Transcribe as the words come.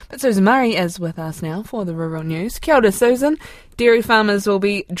Susan Murray is with us now for the Rural News. Kia ora, Susan. Dairy farmers will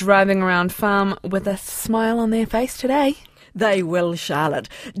be driving around farm with a smile on their face today. They will, Charlotte.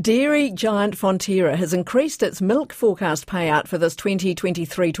 Dairy giant Fonterra has increased its milk forecast payout for this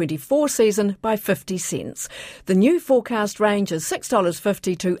 2023-24 season by 50 cents. The new forecast range is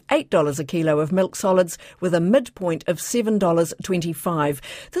 $6.50 to $8 a kilo of milk solids, with a midpoint of $7.25.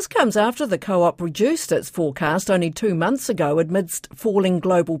 This comes after the co-op reduced its forecast only 2 months ago amidst falling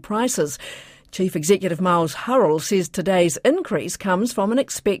global prices. Chief Executive Miles Hurrell says today's increase comes from an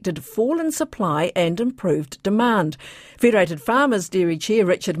expected fall in supply and improved demand. Federated Farmers Dairy Chair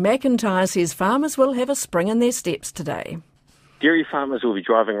Richard McIntyre says farmers will have a spring in their steps today. Dairy farmers will be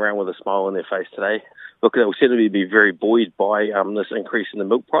driving around with a smile on their face today. Look, they'll certainly be very buoyed by this increase in the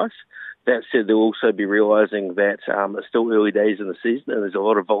milk price. That said, they'll also be realising that it's still early days in the season and there's a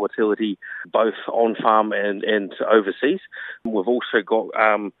lot of volatility both on farm and overseas. We've also got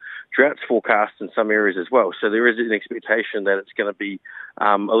droughts forecast in some areas as well. So there is an expectation that it's going to be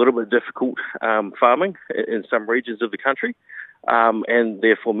a little bit difficult farming in some regions of the country. And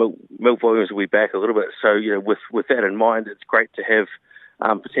therefore milk volumes will be back a little bit. So, with that in mind, it's great to have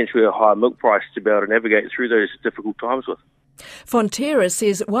potentially a higher milk price to be able to navigate through those difficult times with. Fonterra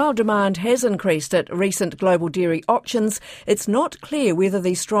says while demand has increased at recent global dairy auctions, it's not clear whether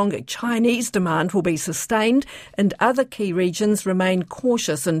the strong Chinese demand will be sustained, and other key regions remain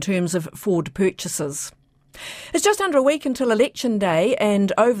cautious in terms of forward purchases. It's just under a week until Election Day,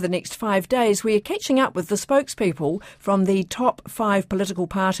 and over the next 5 days we are catching up with the spokespeople from the top 5 political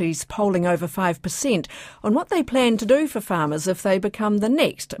parties polling over 5% on what they plan to do for farmers if they become the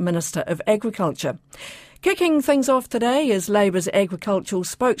next Minister of Agriculture. Kicking things off today is Labour's agricultural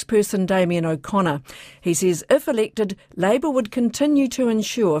spokesperson Damien O'Connor. He says if elected, Labour would continue to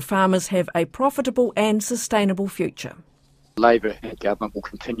ensure farmers have a profitable and sustainable future. Labor government will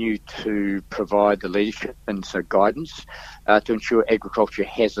continue to provide the leadership and guidance to ensure agriculture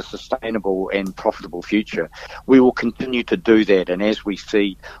has a sustainable and profitable future. We will continue to do that, and as we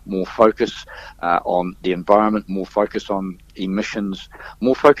see more focus on the environment, more focus on emissions,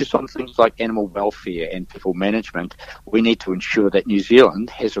 more focus on things like animal welfare and people management, we need to ensure that New Zealand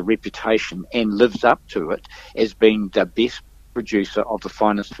has a reputation and lives up to it as being the best producer of the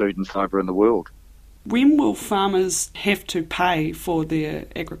finest food and fibre in the world. When will farmers have to pay for their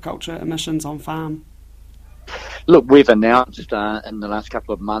agriculture emissions on farm? Look, we've announced in the last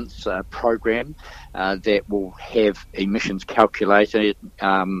couple of months a program that will have emissions calculated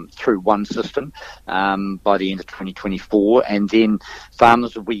through one system by the end of 2024, and then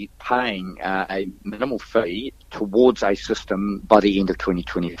farmers will be paying a minimal fee towards a system by the end of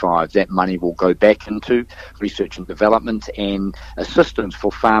 2025. That money will go back into research and development and assistance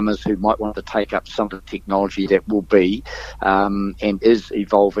for farmers who might want to take up some of the technology that will be and is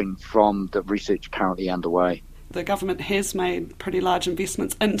evolving from the research currently underway. The government has made pretty large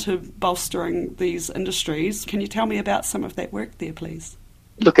investments into bolstering these industries. Can you tell me about some of that work there, please?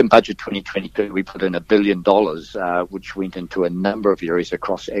 Look, in Budget 2022, we put in $1 billion, which went into a number of areas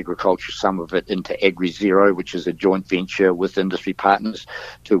across agriculture, some of it into AgriZero, which is a joint venture with industry partners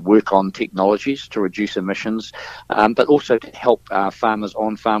to work on technologies to reduce emissions, but also to help farmers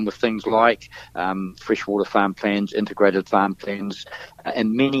on farm with things like freshwater farm plans, integrated farm plans,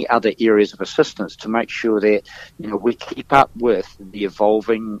 and many other areas of assistance to make sure that we keep up with the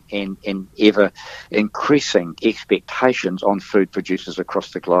evolving and ever increasing expectations on food producers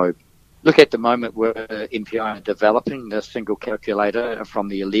across the globe. Look, at the moment we're MPI are developing the single calculator from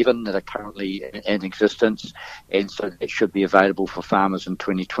the 11 that are currently in existence, and so that should be available for farmers in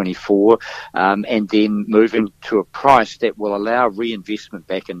 2024, and then moving to a price that will allow reinvestment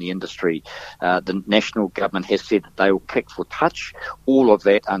back in the industry. The national government has said that they will kick for touch all of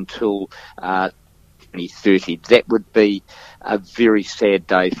that until 2030. That would be a very sad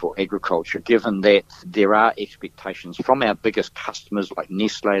day for agriculture, given that there are expectations from our biggest customers like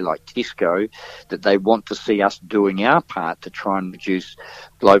Nestle, like Tesco, that they want to see us doing our part to try and reduce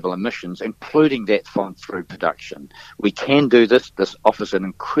global emissions, including that from through production. We can do this. This offers an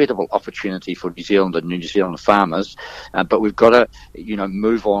incredible opportunity for New Zealand and New Zealand farmers, but we've got to,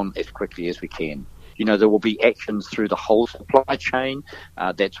 move on as quickly as we can. There will be actions through the whole supply chain.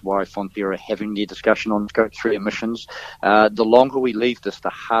 That's why Fonterra are having their discussion on Scope 3 emissions. The longer we leave this, the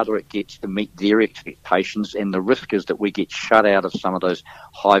harder it gets to meet their expectations, and the risk is that we get shut out of some of those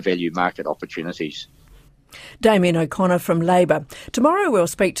high-value market opportunities. Damien O'Connor from Labour. Tomorrow we'll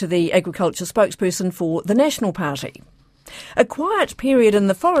speak to the agriculture spokesperson for the National Party. A quiet period in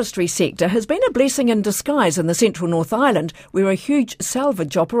the forestry sector has been a blessing in disguise in the central North Island, where a huge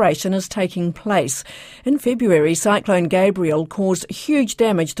salvage operation is taking place. In February, Cyclone Gabriel caused huge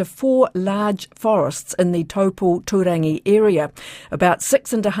damage to 4 large forests in the Taupo-Turangi area. About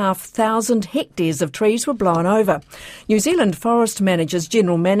 6,500 hectares of trees were blown over. New Zealand Forest Managers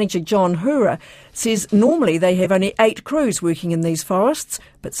General Manager John Hura says normally they have only 8 crews working in these forests,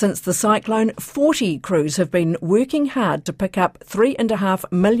 but since the cyclone, 40 crews have been working hard to pick up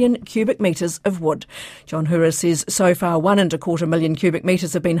 3.5 million cubic metres of wood. John Hura says so far 1.25 million cubic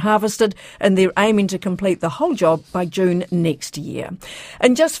metres have been harvested, and they're aiming to complete the whole job by June next year.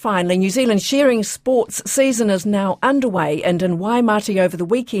 And just finally, New Zealand shearing sports season is now underway, and in Waimate over the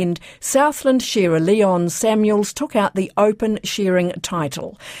weekend, Southland shearer Leon Samuels took out the open shearing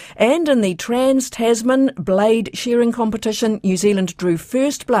title. And in the Trans-Tasman blade shearing competition, New Zealand drew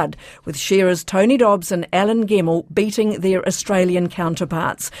first blood, with shearers Tony Dobbs and Alan Gemmell beating their Australian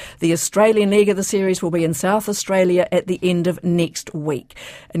counterparts. The Australian leg of the series will be in South Australia at the end of next week.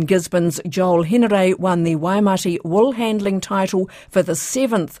 And Gisborne's Joel Henare won the Waimate wool handling title for the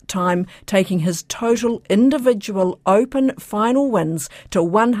 7th time, taking his total individual open final wins to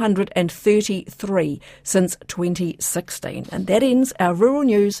 133 since 2016. And that ends our rural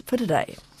news for today.